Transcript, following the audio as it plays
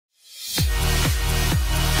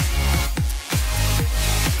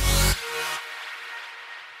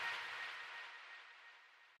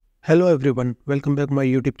Hello everyone, welcome back to my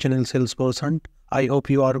YouTube channel Salesforce Hunt. I hope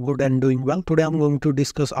you are good and doing well. Today I'm going to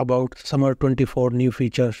discuss about Summer 24 new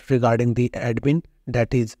features regarding the admin,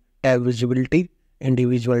 that is tab visibility.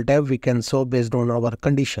 Individual tab we can show based on our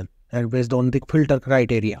condition and based on the filter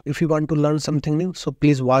criteria. If you want to learn something new, so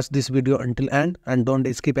please watch this video until end and don't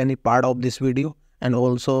skip any part of this video. And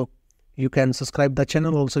also you can subscribe the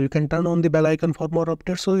channel. Also you can turn on the bell icon for more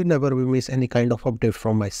updates so you never will miss any kind of update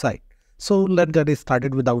from my side. So let's get it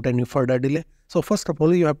started without any further delay. So first of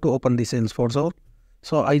all, you have to open the Salesforce org.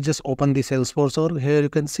 So I just opened the Salesforce org. Here you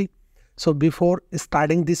can see. So before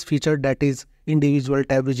starting this feature, that is individual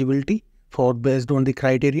tab visibility for based on the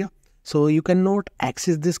criteria. So you cannot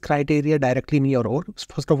access this criteria directly in your org.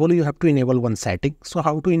 First of all, you have to enable one setting. So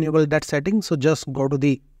how to enable that setting? So just go to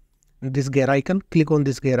this gear icon, click on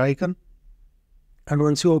this gear icon. And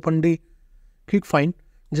once you open the quick find,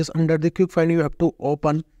 just under the quick find, you have to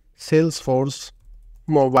open Salesforce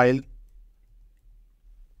mobile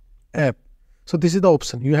app. So this is the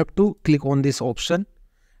option. You have to click on this option,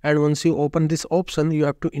 and once you open this option, you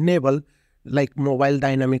have to enable like mobile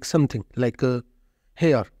dynamic something like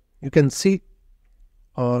here you can see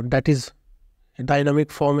that is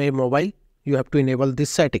dynamic from a mobile. You have to enable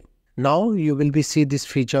this setting. Now you will be see this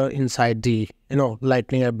feature inside the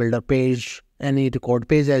Lightning App Builder page, any record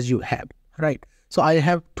page as you have, right? So I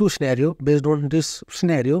have two scenarios. Based on this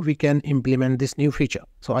scenario, we can implement this new feature.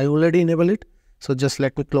 So I already enable it. So just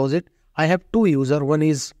let me close it. I have two users. One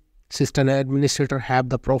is system administrator have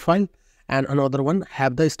the profile and another one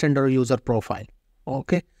have the standard user profile.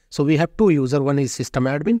 Okay. So we have two users. One is system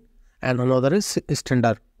admin and another is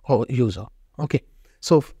standard user. Okay.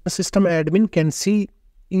 So system admin can see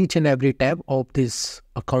each and every tab of this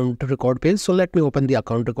account record page. So let me open the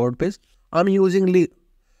account record page. I'm using the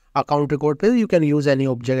account record page. You can use any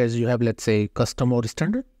object as you have, let's say custom or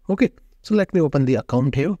standard. Okay, so let me open the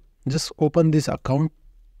account here. Just open this account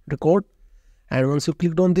record, and once you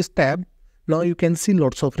click on this tab, now you can see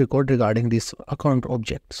lots of record regarding this account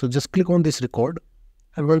object. So just click on this record,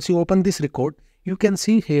 and once you open this record, you can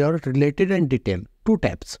see here related and detail, two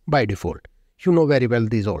tabs by default. You know very well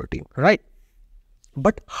these already, right?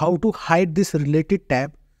 But how to hide this related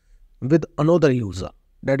tab with another user?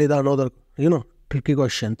 That is another tricky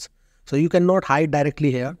questions. So you cannot hide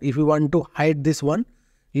directly here. If you want to hide this one,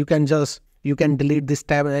 you can delete this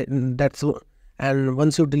tab, and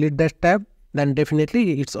once you delete that tab, then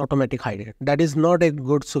definitely it's automatic hiding. That is not a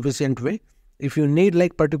good sufficient way. If you need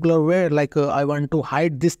like particular way, like I want to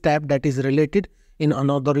hide this tab that is related in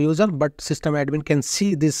another user, but system admin can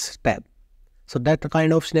see this tab. So that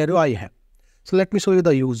kind of scenario I have. So let me show you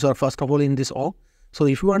the user first of all in this org. So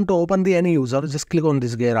if you want to open any user, just click on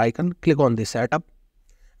this gear icon, click on the setup.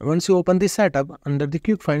 Once you open the setup, under the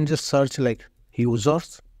quick find, just search like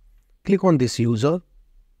users, click on this user.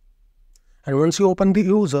 And once you open the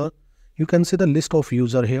user, you can see the list of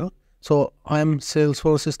user here. So I am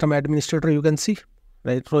Salesforce System Administrator, you can see,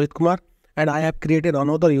 right, Rohit Kumar. And I have created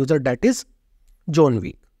another user that is John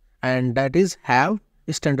Week, and that is have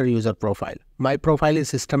standard user profile. My profile is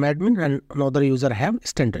system admin and another user have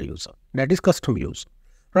standard user, that is custom use,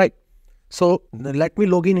 right? So let me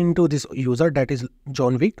log in into this user that is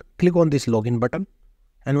John Wick. Click on this login button,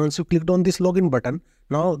 and once you clicked on this login button,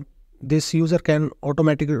 now this user can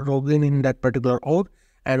automatically log in that particular org.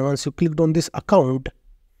 And once you clicked on this account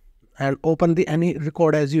and open the any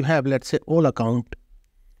record as you have, let's say all account,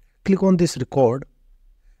 click on this record.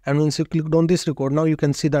 And once you clicked on this record, now you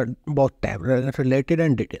can see the both tab, related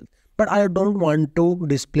and detail. But I don't want to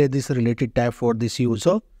display this related tab for this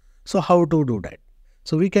user. So how to do that?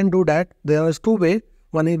 So we can do that. There is two ways.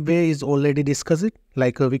 One way is already discussed it.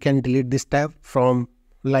 Like we can delete this tab from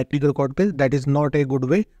Lightning record page. That is not a good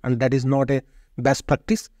way, and that is not a best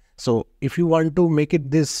practice. So if you want to make it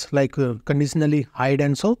this like conditionally hide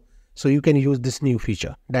and so you can use this new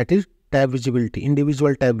feature, that is tab visibility,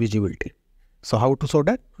 individual tab visibility. So how to show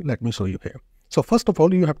that? Let me show you here. So first of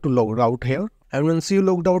all, you have to log out here. And once you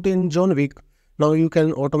logged out in John Wick, now you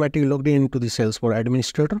can automatically log in into the Salesforce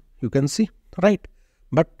administrator. You can see, right?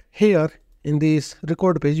 But here in this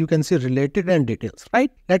record page, you can see related and details,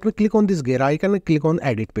 right? Let me click on this gear icon and click on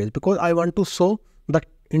edit page because I want to show the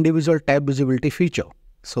individual tab visibility feature.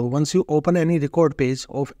 So once you open any record page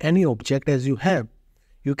of any object as you have,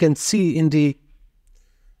 you can see in the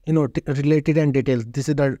related and details. This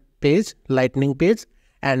is the page, lightning page,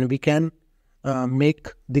 and we can make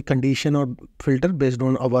the condition or filter based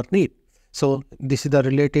on our need. So this is the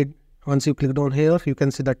related. Once you click on here, you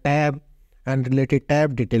can see the tab and related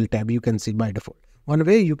tab, detail tab, you can see by default. One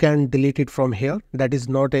way you can delete it from here. That is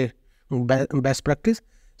not a best practice.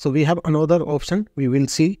 So we have another option we will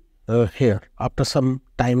see here after some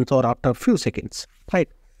times or after a few seconds, right?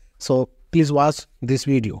 So please watch this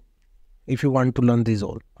video if you want to learn this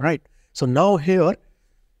all, right? So now here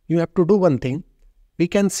you have to do one thing. We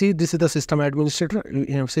can see this is the system administrator.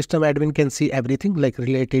 System admin can see everything like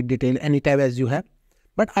related, detail, any tab as you have.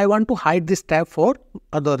 But I want to hide this tab for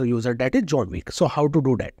other user, that is John Wick. So how to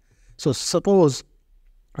do that? So suppose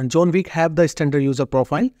John Wick have the standard user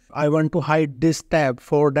profile. I want to hide this tab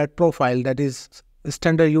for that profile that is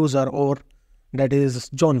standard user or that is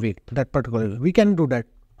John Wick, that particular. We can do that.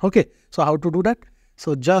 Okay. So how to do that?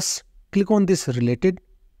 So just click on this related.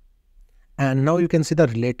 And now you can see the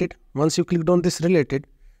related. Once you clicked on this related,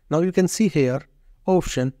 now you can see here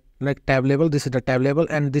option like tab label. This is the tab label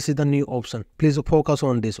and this is the new option. Please focus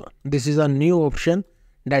on this one. This is a new option,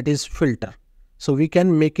 that is filter. So we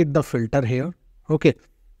can make it the filter here. Okay.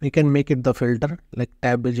 We can make it the filter like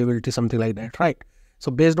tab visibility, something like that, right?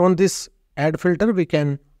 So based on this add filter, we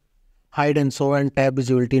can hide and show and tab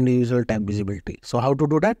visibility, individual tab visibility. So how to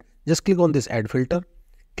do that? Just click on this add filter,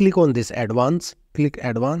 click on this advanced, click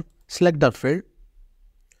advanced, select the field.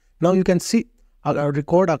 Now you can see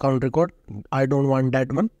record, account record. I don't want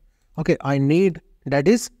that one. Okay, I need that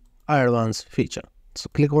is advanced feature. So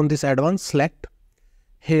click on this advanced, select.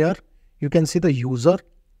 Here you can see the user.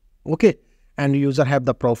 Okay, and user have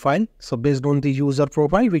the profile. So based on the user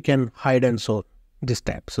profile, we can hide and show this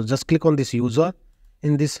tab. So just click on this user.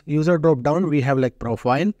 In this user drop down, we have like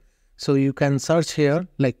profile. So you can search here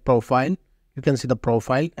like profile. You can see the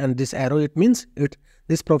profile and this arrow, it means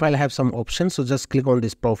this profile have some options. So just click on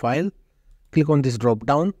this profile, click on this drop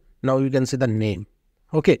down. Now you can see the name.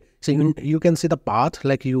 Okay, so you can see the path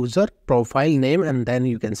like user, profile, name, and then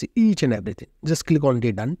you can see each and everything. Just click on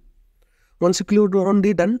the done. Once you click on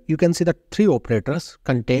the done, you can see the three operators: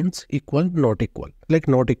 contains, equal, not equal, like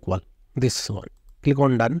not equal. This one. Click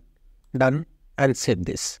on done, done, and save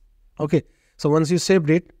this. Okay, so once you saved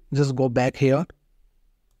it, just go back here.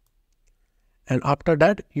 And after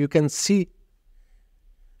that, you can see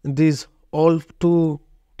these all two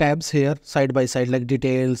tabs here side by side like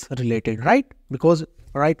details, related, right? Because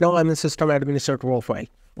right now I'm a system administrator profile.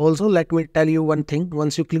 Also, let me tell you one thing.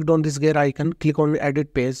 Once you clicked on this gear icon, click on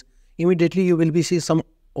edit page, immediately you will be see some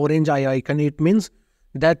orange eye icon. It means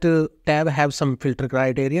that tab have some filter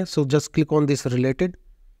criteria. So just click on this related.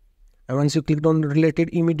 And once you clicked on related,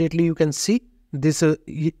 immediately you can see this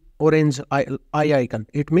orange eye icon.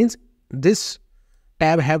 It means this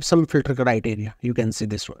tab have some filter criteria. You can see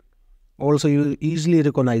this one. Also, you easily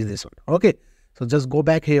recognize this one. Okay. So just go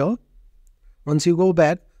back here. Once you go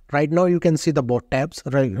back, right now you can see the both tabs,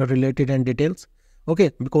 related and details.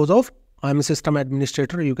 Okay. Because of I'm a system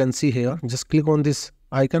administrator, you can see here. Just click on this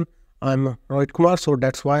icon. I'm Rohit Kumar. So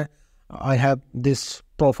that's why I have this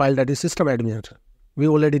profile that is system administrator. We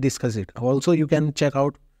already discussed it. Also, you can check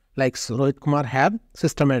out like Rohit Kumar have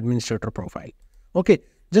system administrator profile. Okay.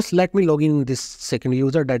 Just let me log in this second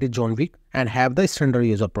user, that is John Wick, and have the standard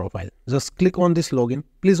user profile. Just click on this login.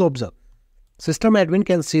 Please observe. System admin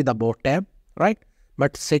can see the both tab, right?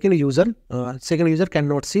 But second user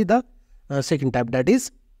cannot see the second tab, that is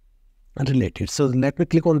related. So let me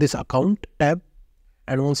click on this account tab.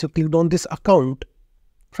 And once you clicked on this account,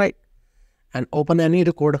 right, and open any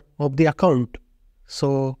record of the account.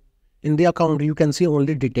 So in the account, you can see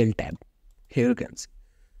only detail tab. Here you can see.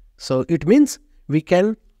 So it means we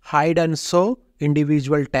can hide and show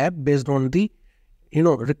individual tab based on the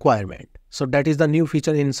requirement. So that is the new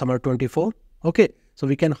feature in summer 24. Okay, so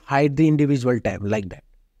we can hide the individual tab like that.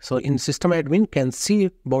 So in system admin can see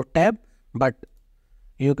both tab, but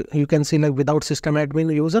you can see like without system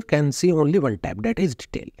admin, user can see only one tab, that is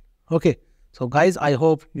detail. Okay, so guys, I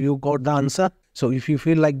hope you got the answer. So if you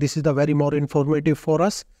feel like this is the very more informative for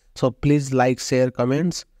us, so please like, share,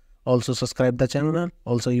 comments. Also subscribe the channel.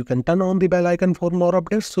 Also you can turn on the bell icon for more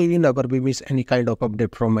updates so you never be miss any kind of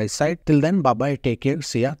update from my side. Till then, bye bye, take care,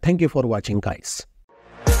 see ya. Thank you for watching, guys.